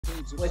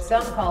What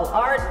some call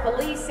art,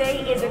 police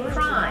say is a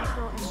crime.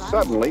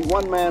 Suddenly,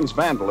 one man's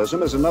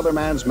vandalism is another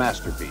man's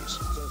masterpiece.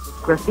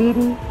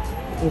 Graffiti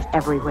is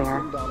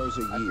everywhere.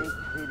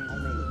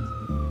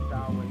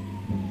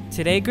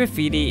 Today,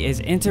 graffiti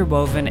is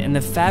interwoven in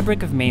the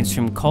fabric of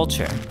mainstream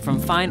culture, from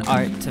fine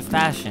art to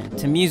fashion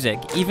to music,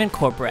 even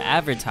corporate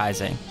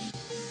advertising.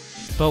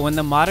 But when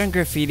the modern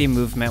graffiti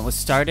movement was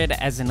started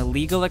as an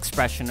illegal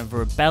expression of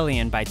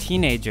rebellion by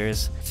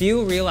teenagers,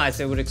 few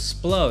realized it would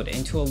explode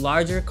into a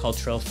larger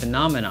cultural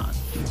phenomenon.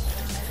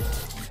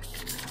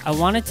 I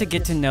wanted to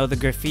get to know the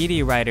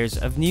graffiti writers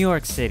of New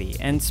York City,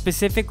 and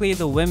specifically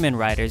the women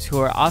writers who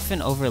are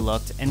often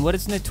overlooked in what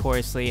is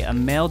notoriously a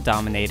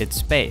male-dominated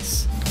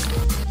space.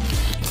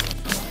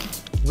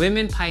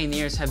 Women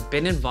pioneers have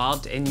been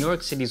involved in New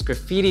York City's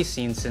graffiti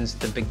scene since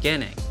the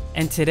beginning.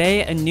 And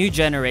today, a new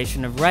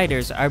generation of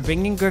writers are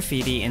bringing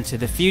graffiti into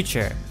the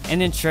future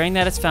and ensuring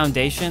that its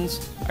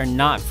foundations are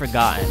not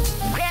forgotten.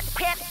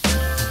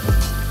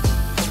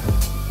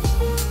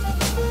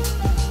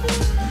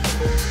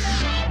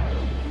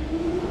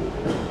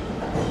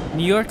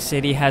 New York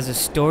City has a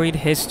storied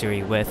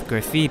history with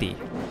graffiti.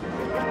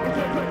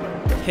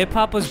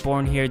 Hip-hop was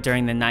born here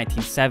during the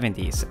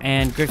 1970s,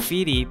 and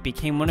graffiti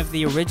became one of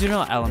the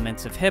original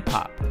elements of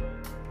hip-hop.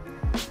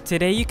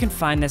 Today you can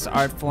find this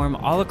art form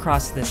all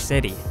across the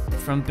city,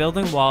 from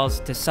building walls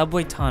to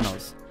subway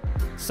tunnels.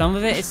 Some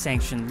of it is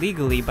sanctioned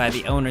legally by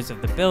the owners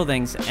of the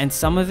buildings, and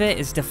some of it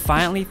is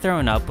defiantly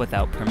thrown up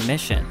without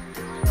permission.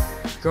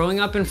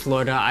 Growing up in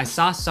Florida, I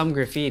saw some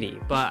graffiti,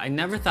 but I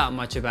never thought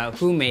much about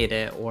who made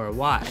it or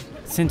why.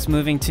 Since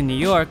moving to New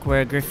York,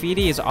 where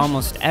graffiti is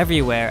almost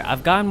everywhere,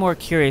 I've gotten more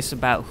curious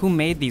about who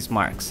made these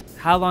marks,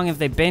 how long have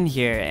they been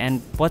here,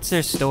 and what's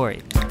their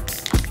story.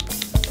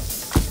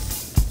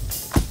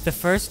 The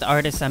first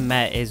artist I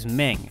met is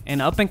Ming,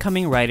 an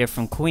up-and-coming writer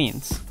from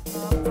Queens.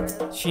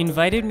 She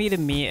invited me to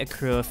meet a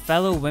crew of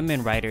fellow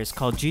women writers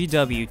called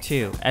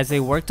GW2 as they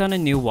worked on a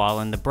new wall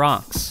in the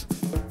Bronx.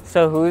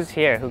 So who's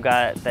here? Who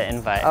got the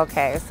invite?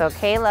 Okay, so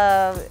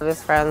Kayla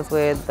is friends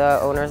with the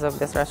owners of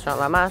this restaurant,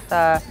 La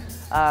Masa.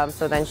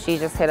 So then she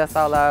just hit us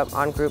all up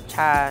on group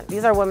chat.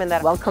 These are women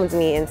that welcomed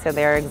me into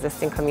their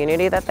existing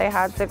community that they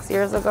had 6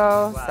 years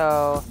ago.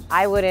 So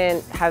I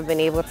wouldn't have been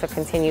able to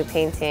continue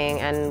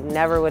painting and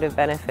never would have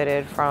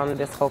benefited from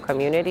this whole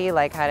community,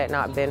 like had it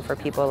not been for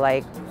people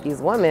like these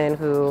women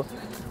who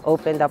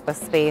opened up a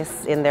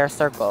space in their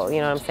circle, you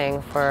know what I'm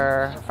saying,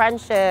 for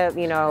friendship,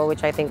 you know,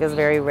 which I think is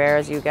very rare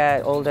as you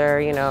get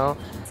older, you know.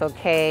 So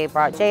Kay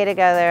brought Jay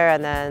together,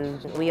 and then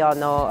we all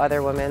know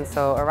other women.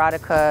 So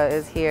Erotica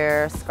is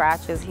here,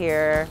 Scratch is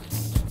here.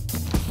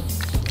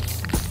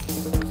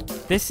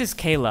 This is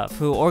Kay Love,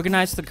 who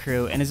organized the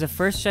crew and is a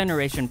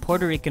first-generation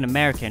Puerto Rican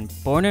American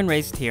born and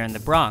raised here in the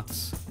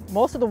Bronx.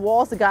 Most of the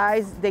walls, the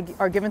guys, they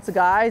are given to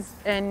guys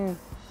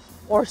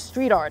or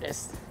street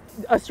artists.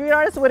 A street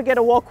artist would get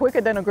a wall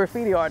quicker than a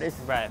graffiti artist.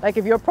 Right. Like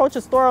if you approach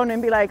a store owner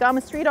and be like, I'm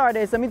a street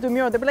artist, let me do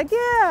mural, they'll be like,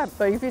 yeah.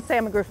 But if you say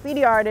I'm a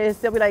graffiti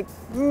artist, they'll be like,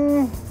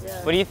 Yeah.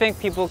 What do you think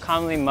people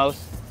commonly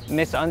most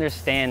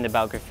misunderstand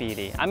about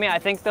graffiti? I mean, I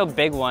think the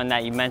big one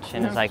that you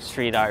mentioned is like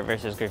street art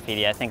versus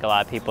graffiti. I think a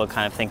lot of people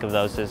kind of think of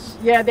those as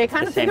yeah, they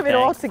kind of think of it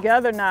all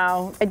together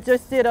now. I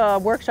just did a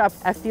workshop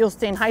at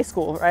Fieldstein High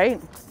School, right?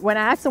 When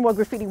I asked them what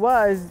graffiti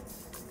was,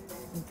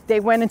 they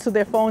went into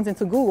their phones,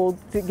 into Google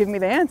to give me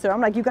the answer. I'm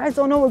like, you guys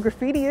don't know what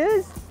graffiti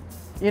is?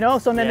 You know,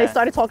 so then they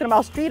started talking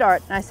about street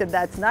art. And I said,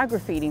 that's not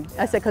graffiti.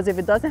 I said, because if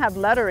it doesn't have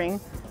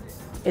lettering,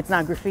 it's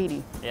not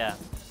graffiti. Yeah.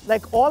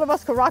 Like all of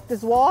us could rock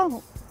this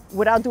wall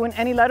without doing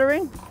any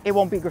lettering, it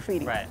won't be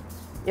graffiti. Right.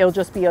 It'll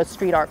just be a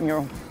street art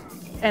mural.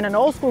 And an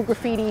old school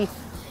graffiti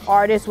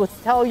artist will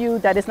tell you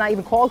that it's not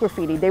even called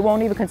graffiti. They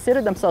won't even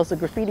consider themselves a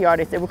graffiti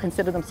artist. They will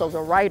consider themselves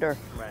a writer.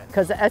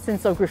 Because the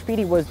essence of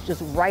graffiti was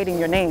just writing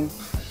your name.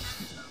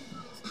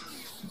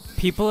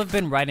 People have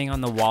been writing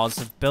on the walls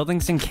of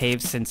buildings and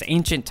caves since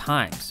ancient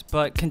times,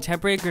 but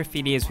contemporary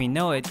graffiti as we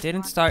know it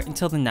didn't start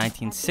until the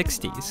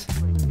 1960s.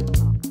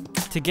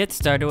 To get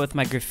started with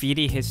my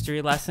graffiti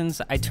history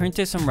lessons, I turned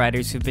to some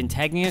writers who've been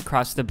tagging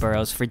across the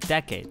boroughs for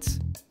decades.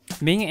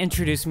 Ming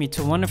introduced me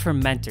to one of her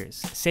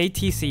mentors, Sade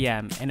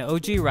TCM, an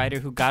OG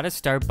writer who got a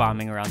start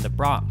bombing around the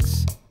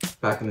Bronx.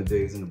 Back in the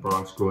days in the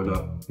Bronx growing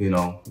up, you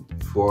know,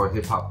 before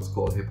hip-hop was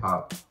called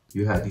hip-hop,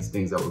 you had these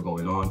things that were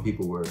going on.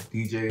 People were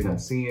DJing,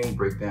 MCing,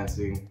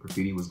 breakdancing,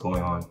 graffiti was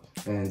going on.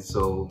 And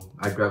so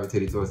I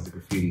gravitated towards the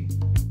graffiti.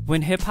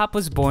 When hip-hop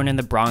was born in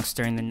the Bronx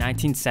during the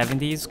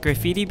 1970s,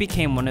 graffiti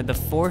became one of the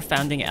 4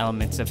 founding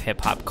elements of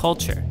hip-hop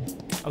culture,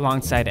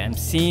 alongside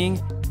MCing,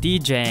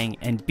 DJing,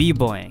 and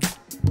b-boying.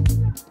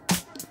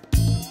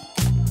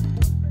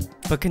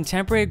 But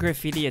contemporary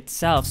graffiti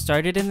itself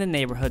started in the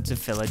neighborhoods of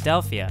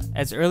Philadelphia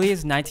as early as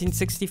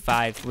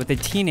 1965 with a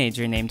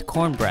teenager named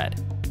Cornbread.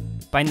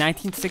 By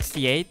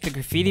 1968, the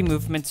graffiti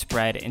movement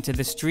spread into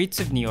the streets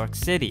of New York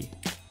City.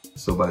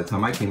 So by the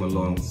time I came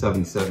along,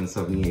 77,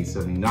 78,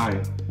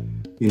 79,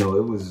 you know,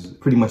 it was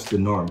pretty much the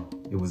norm.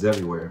 It was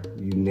everywhere,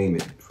 you name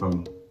it,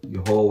 from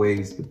your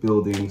hallways, the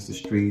buildings, the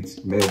streets,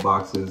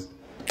 mailboxes,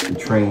 the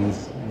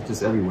trains,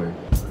 just everywhere.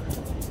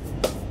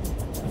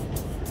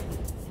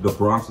 The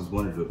Bronx was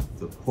one of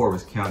the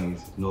poorest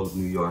counties in all of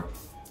New York.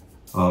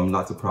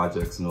 Lots of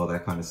projects and all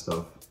that kind of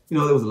stuff. You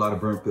know, there was a lot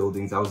of burnt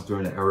buildings. I was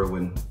during the era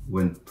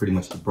when pretty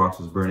much the Bronx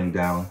was burning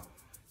down.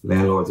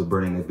 Landlords were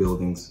burning their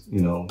buildings,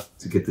 you know,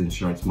 to get the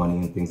insurance money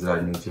and things of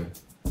that nature.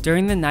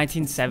 During the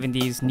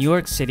 1970s, New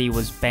York City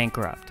was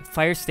bankrupt.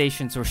 Fire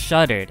stations were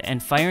shuttered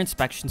and fire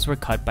inspections were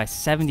cut by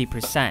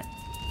 70%.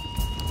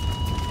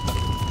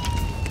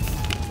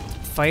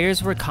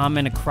 Fires were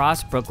common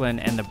across Brooklyn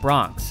and the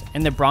Bronx.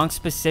 In the Bronx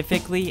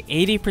specifically,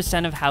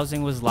 80% of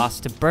housing was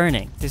lost to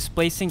burning,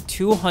 displacing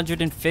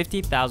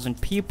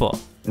 250,000 people.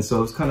 And so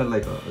it was kind of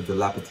like a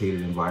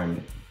dilapidated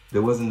environment.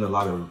 There wasn't a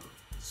lot of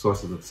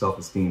sources of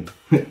self-esteem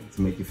to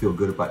make you feel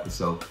good about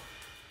yourself.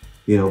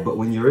 You know, but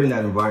when you're in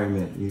that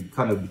environment, you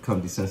kind of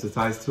become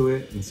desensitized to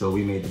it. And so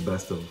we made the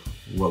best of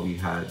what we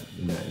had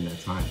in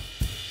that time.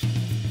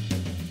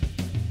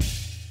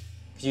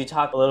 Could you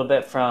talk a little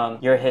bit from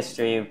your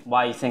history,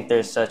 why you think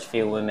there's such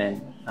few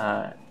women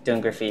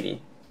doing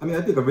graffiti? I mean,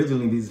 I think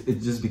originally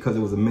it's just because it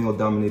was a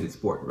male-dominated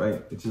sport,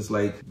 right? It's just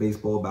like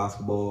baseball,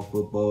 basketball,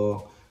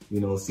 football,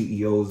 you know,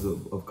 CEOs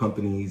of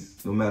companies,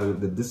 no matter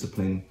the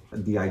discipline,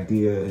 the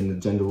idea and the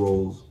gender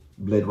roles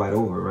bled right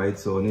over, right?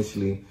 So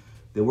initially,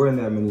 there weren't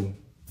that many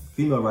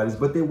female writers,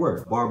 but there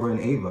were. Barbara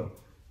and Ava,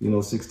 you know,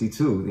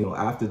 62. You know,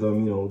 after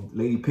them, you know,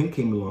 Lady Pink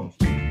came along.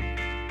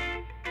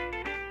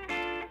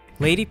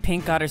 Lady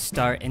Pink got her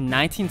start in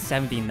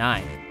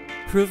 1979,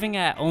 proving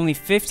at only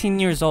 15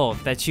 years old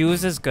that she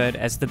was as good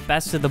as the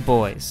best of the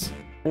boys.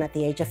 And at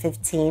the age of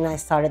 15, I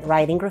started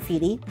writing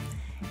graffiti,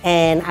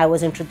 and I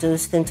was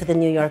introduced into the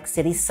New York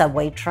City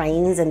subway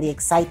trains and the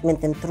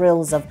excitement and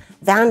thrills of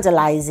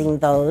vandalizing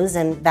those,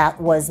 and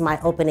that was my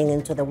opening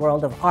into the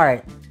world of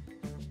art.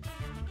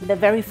 The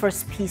very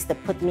first piece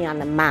that put me on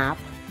the map,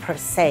 per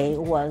se,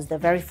 was the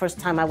very first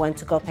time I went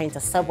to go paint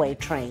a subway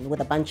train with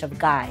a bunch of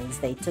guys.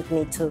 They took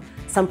me to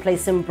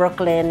someplace in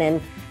Brooklyn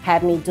and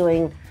had me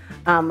doing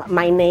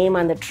my name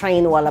on the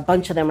train while a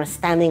bunch of them are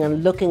standing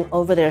and looking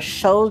over their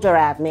shoulder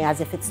at me as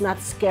if it's not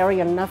scary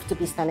enough to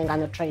be standing on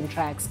the train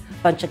tracks.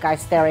 A bunch of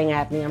guys staring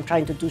at me. I'm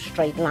trying to do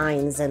straight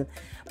lines.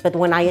 But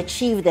when I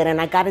achieved it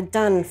and I got it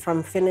done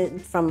from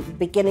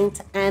beginning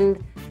to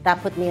end,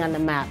 that put me on the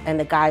map. And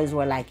the guys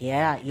were like,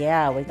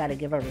 yeah, we gotta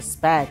give her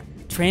respect.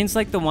 Trains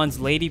like the ones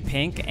Lady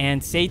Pink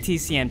and Say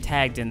TCM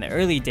tagged in the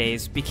early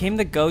days became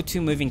the go-to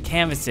moving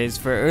canvases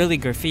for early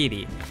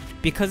graffiti,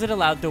 because it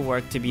allowed the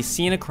work to be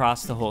seen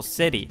across the whole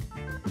city.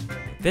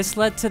 This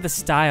led to the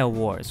style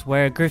wars,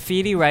 where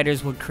graffiti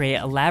writers would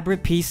create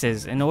elaborate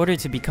pieces in order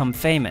to become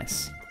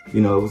famous.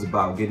 You know, it was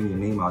about getting your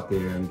name out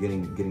there and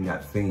getting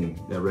that fame,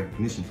 that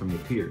recognition from your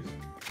peers.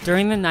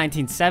 During the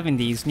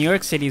 1970s, New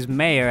York City's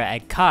mayor,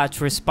 Ed Koch,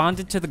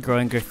 responded to the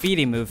growing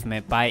graffiti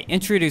movement by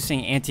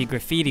introducing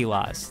anti-graffiti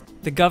laws.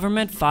 The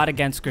government fought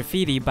against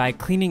graffiti by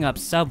cleaning up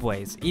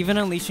subways, even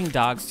unleashing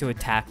dogs to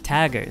attack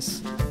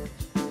taggers.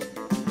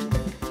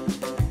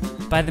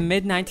 By the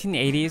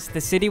mid-1980s,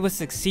 the city was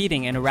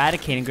succeeding in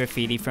eradicating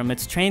graffiti from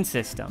its train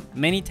system.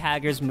 Many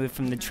taggers moved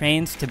from the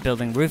trains to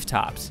building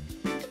rooftops.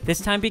 This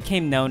time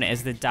became known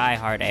as the Die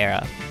Hard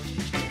era.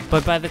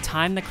 But by the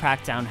time the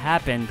crackdown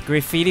happened, the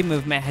graffiti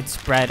movement had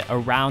spread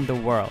around the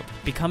world,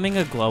 becoming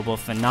a global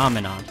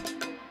phenomenon.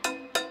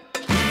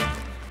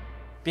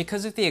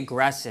 Because of the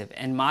aggressive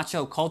and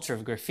macho culture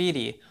of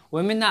graffiti,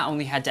 women not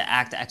only had to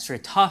act extra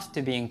tough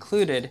to be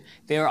included,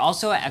 they were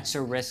also at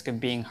extra risk of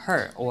being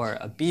hurt or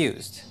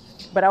abused.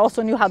 But I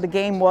also knew how the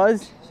game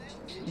was,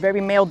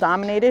 very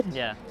male-dominated.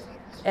 Yeah.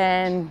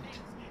 And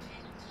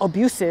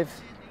abusive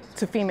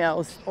to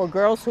females or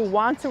girls who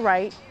want to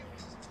write.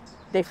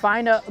 They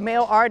find a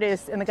male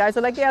artist and the guys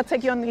are like, yeah, I'll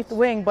take you underneath the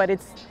wing, but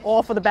it's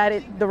all for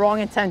the wrong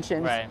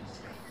intentions. Right.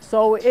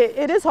 So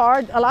it is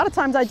hard. A lot of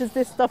times I just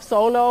did stuff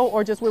solo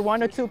or just with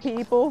one or two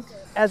people.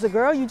 As a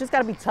girl, you just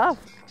gotta be tough.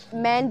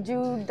 Men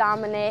do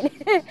dominate,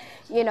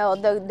 you know,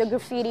 the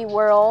graffiti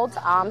world,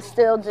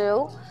 still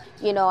do.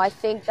 You know, I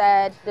think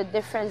that the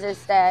difference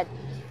is that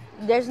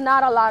there's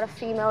not a lot of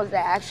females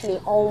that actually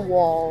own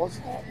walls,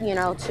 you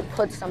know, to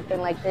put something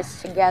like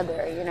this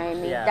together, you know what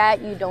I mean? Yeah.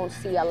 That you don't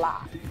see a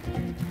lot.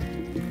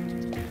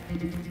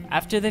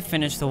 After they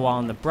finished the wall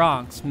in the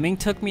Bronx, Ming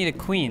took me to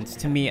Queens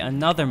to meet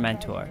another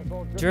mentor.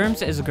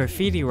 Jerms is a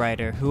graffiti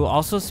writer who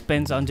also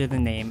spins under the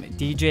name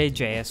DJ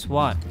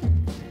JS1.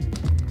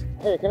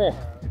 Hey, come here.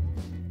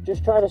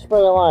 Just try to spray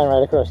a line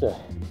right across there.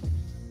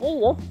 There you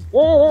go.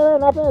 Yeah,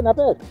 not bad, not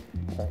bad.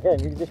 Yeah,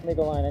 you can just make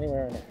a line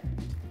anywhere in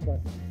there.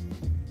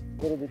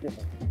 A little bit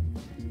different.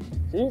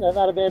 See, that's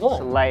not a bad line.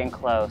 So light and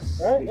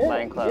close. Right? Yeah.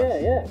 Light and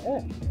close.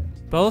 Yeah.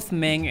 Both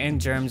Ming and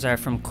Jerms are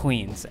from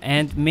Queens,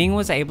 and Ming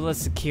was able to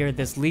secure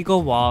this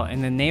legal wall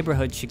in the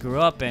neighborhood she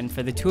grew up in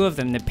for the two of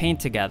them to paint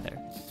together.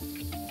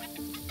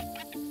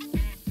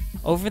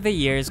 Over the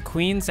years,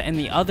 Queens and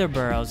the other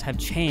boroughs have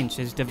changed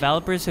as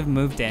developers have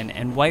moved in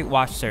and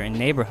whitewashed certain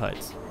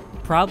neighborhoods.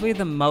 Probably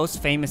the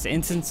most famous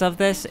instance of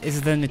this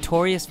is the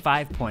notorious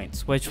 5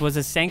 Points, which was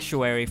a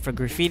sanctuary for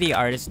graffiti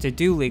artists to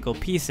do legal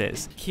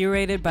pieces,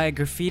 curated by a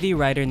graffiti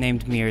writer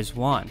named Mears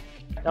One.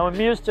 Now when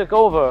Mears took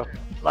over,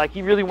 Like,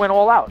 he really went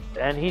all out,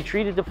 and he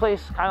treated the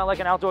place kind of like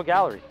an outdoor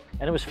gallery.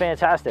 And it was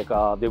fantastic.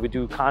 They would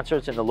do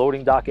concerts in the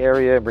loading dock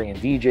area, bring in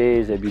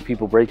DJs, there'd be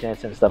people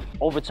breakdancing and stuff.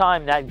 Over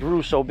time, that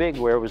grew so big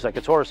where it was like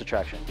a tourist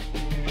attraction.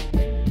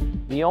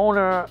 The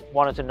owner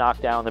wanted to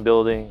knock down the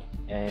building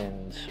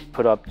and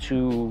put up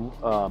 2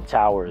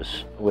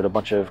 towers with a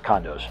bunch of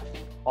condos.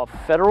 A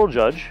federal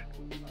judge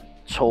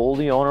told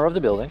the owner of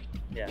the building,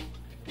 yeah,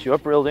 it's your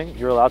building,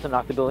 you're allowed to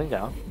knock the building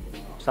down.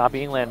 It's not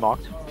being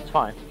landmarked, it's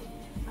fine.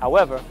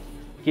 However,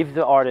 give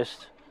the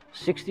artist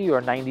 60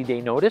 or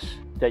 90-day notice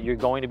that you're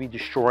going to be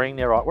destroying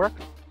their artwork.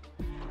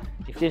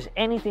 If there's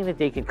anything that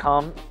they can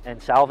come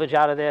and salvage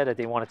out of there that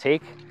they want to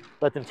take,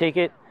 let them take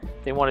it.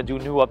 If they want to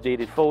do new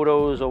updated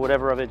photos or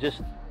whatever of it,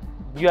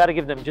 you got to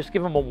give them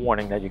a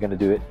warning that you're going to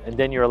do it, and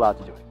then you're allowed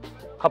to do it.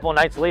 A couple of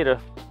nights later,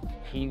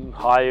 he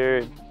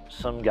hired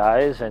some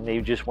guys and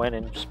they just went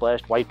and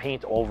splashed white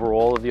paint over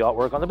all of the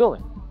artwork on the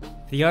building.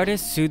 The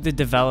artist sued the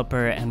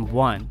developer and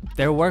won.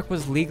 Their work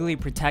was legally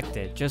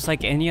protected, just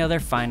like any other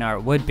fine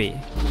art would be.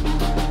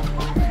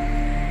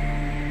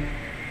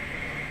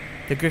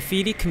 The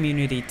graffiti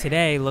community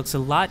today looks a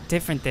lot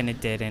different than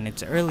it did in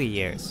its early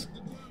years.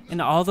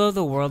 And although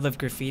the world of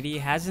graffiti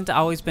hasn't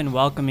always been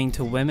welcoming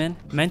to women,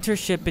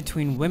 mentorship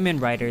between women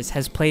writers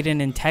has played an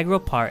integral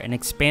part in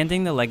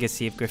expanding the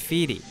legacy of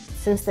graffiti.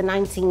 Since the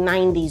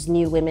 1990s,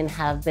 new women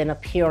have been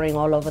appearing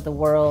all over the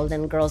world,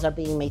 and girls are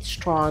being made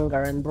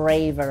stronger and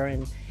braver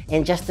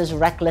and just as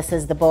reckless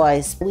as the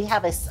boys. We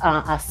have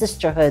a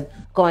sisterhood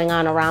going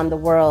on around the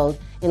world,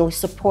 and we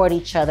support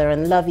each other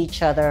and love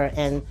each other,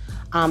 and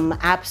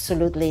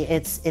absolutely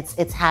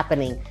it's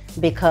happening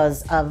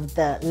because of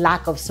the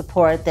lack of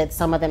support that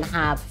some of them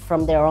have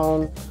from their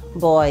own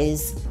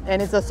boys.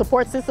 And it's a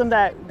support system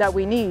that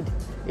we need.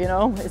 You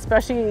know,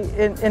 especially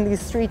in these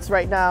streets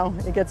right now,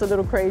 it gets a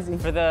little crazy.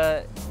 For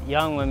the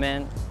young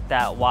women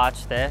that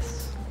watch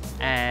this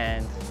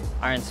and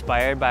are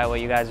inspired by what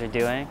you guys are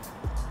doing,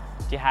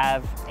 do you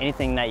have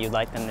anything that you'd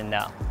like them to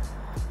know?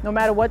 No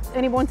matter what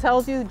anyone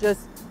tells you,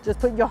 just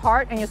put your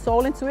heart and your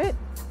soul into it,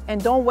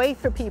 and don't wait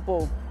for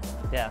people.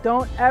 Yeah.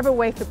 Don't ever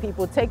wait for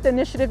people. Take the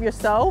initiative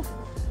yourself.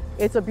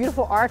 It's a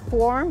beautiful art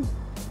form.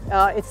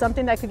 It's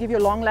something that could give you a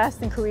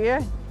long-lasting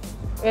career.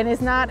 And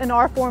it's not an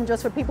art form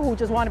just for people who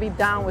just want to be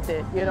down with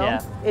it, you know?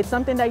 Yeah. It's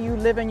something that you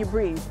live and you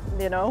breathe,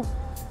 you know?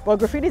 But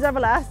graffiti's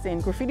everlasting.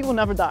 Graffiti will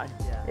never die.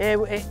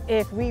 Yeah.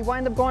 If we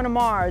wind up going to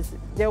Mars,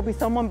 there'll be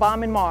someone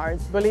bombing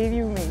Mars, believe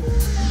you me.